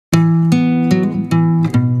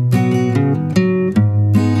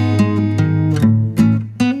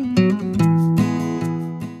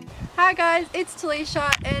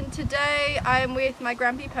I am with my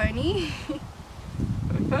grumpy pony.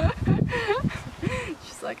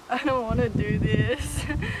 She's like, I don't want to do this.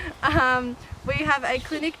 We have a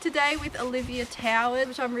clinic today with Olivia Towers,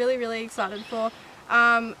 which I'm really excited for.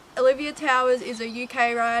 Olivia Towers is a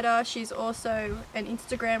UK rider. She's also an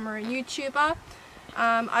Instagrammer and YouTuber.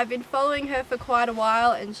 I've been following her for quite a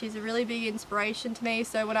while and she's a really big inspiration to me.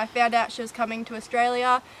 So when I found out she was coming to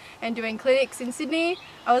Australia and doing clinics in Sydney,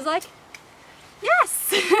 I was like,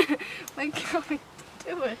 yes! We're going to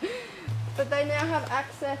do it. But they now have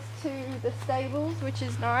access to the stables, which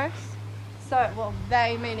is nice. So, well,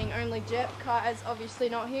 they meaning only Jep. Kai is obviously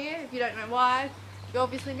not here. If you don't know why, you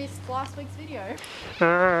obviously missed last week's video.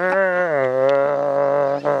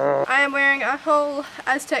 I am wearing a whole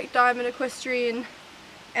Aztec Diamond Equestrian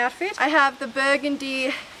outfit. I have the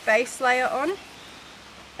burgundy base layer on,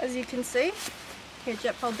 as you can see. Here,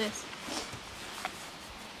 Jep, hold this.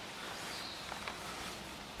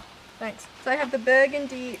 Thanks. So I have the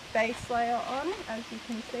burgundy base layer on, as you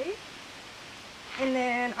can see. And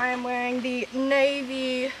then I am wearing the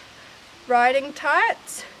navy riding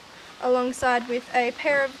tights alongside with a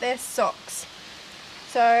pair of their socks.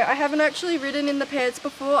 So I haven't actually ridden in the pants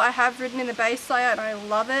before. I have ridden in the base layer and I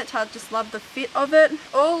love it. I just love the fit of it.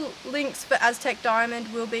 All links for Aztec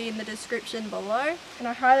Diamond will be in the description below. And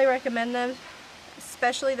I highly recommend them,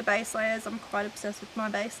 especially the base layers. I'm quite obsessed with my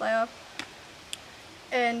base layer.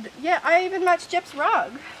 And yeah, I even matched Jep's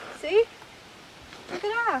rug. See? Look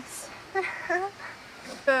at us.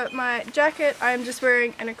 For my jacket, I am just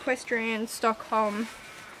wearing an Equestrian Stockholm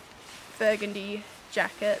burgundy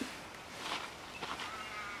jacket.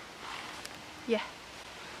 Yeah.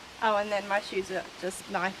 Oh, and then my shoes are just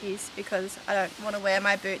Nikes because I don't want to wear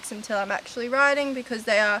my boots until I'm actually riding because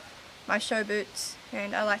they are my show boots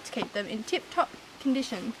and I like to keep them in tip-top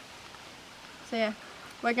condition. So yeah,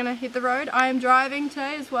 we're gonna hit the road. I am driving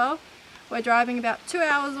today as well. We're driving about 2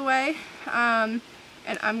 hours away and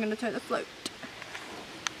I'm gonna tow the float.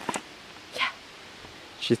 Yeah.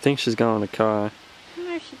 She thinks she's going to Kai.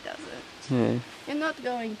 No, she doesn't. Yeah. You're not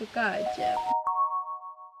going to Kai, Jep.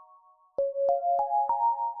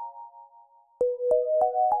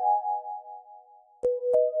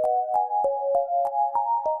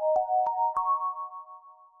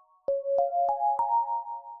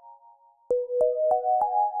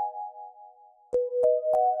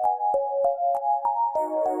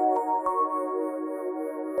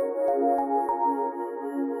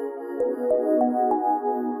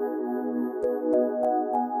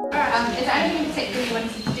 Is there anything particular you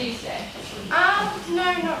wanted to do today? No,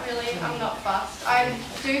 not really. I'm not fussed. I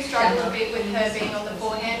do struggle a bit with her being on the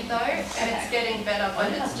forehand though, and it's getting better,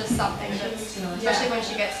 but it's just something that's, especially when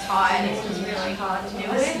she gets tired, it's just really hard to deal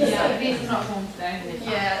with. Yeah, this is not warm today.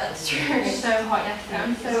 Yeah, that's true. It's so hot yesterday.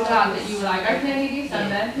 I'm so glad that you were like, opening these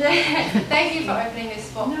Sunday. Thank you for opening this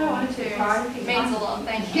spot for me too. It means a lot.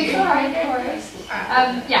 Thank you. It's alright, no worries.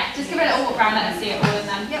 Yeah, just give it a little walk around, let us see it all, and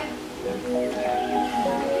then. Yep.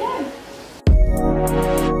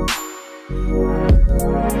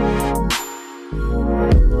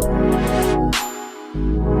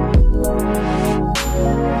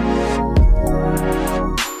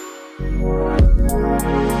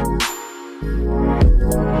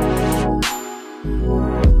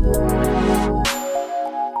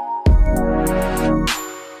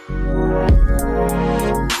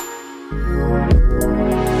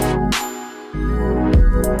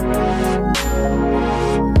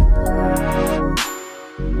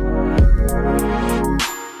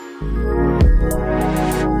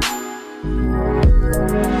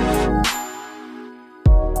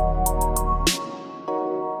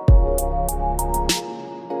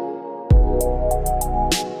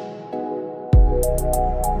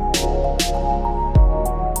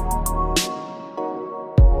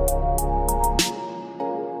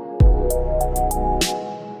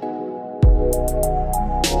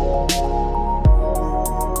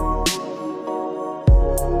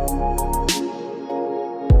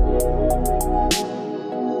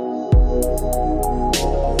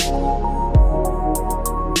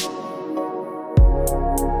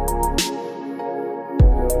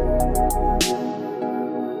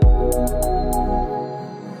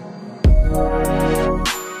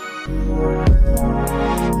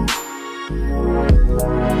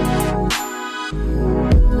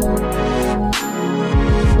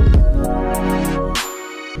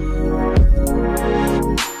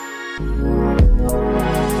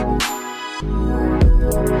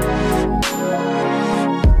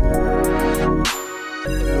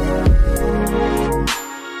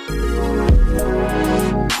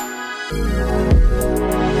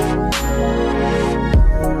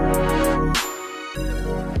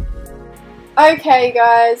 Okay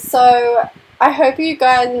guys, so I hope you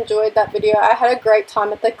guys enjoyed that video. I had a great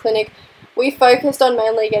time at the clinic. We focused on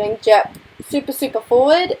mainly getting Jep super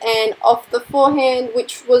forward and off the forehand,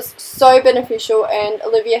 which was so beneficial, and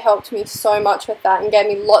Olivia helped me so much with that and gave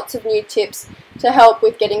me lots of new tips to help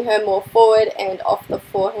with getting her more forward and off the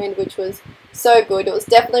forehand, which was so good. It was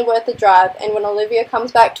definitely worth the drive, and when Olivia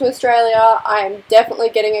comes back to Australia, I am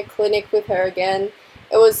definitely getting a clinic with her again.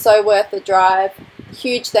 It was so worth the drive.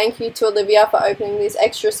 Huge thank you to Olivia for opening this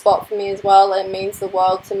extra spot for me as well. It means the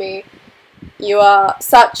world to me. You are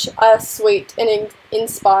such a sweet and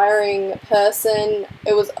inspiring person.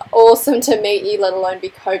 It was awesome to meet you, let alone be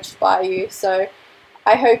coached by you. So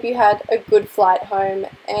I hope you had a good flight home,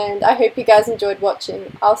 and I hope you guys enjoyed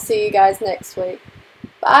watching. I'll see you guys next week.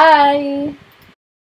 Bye!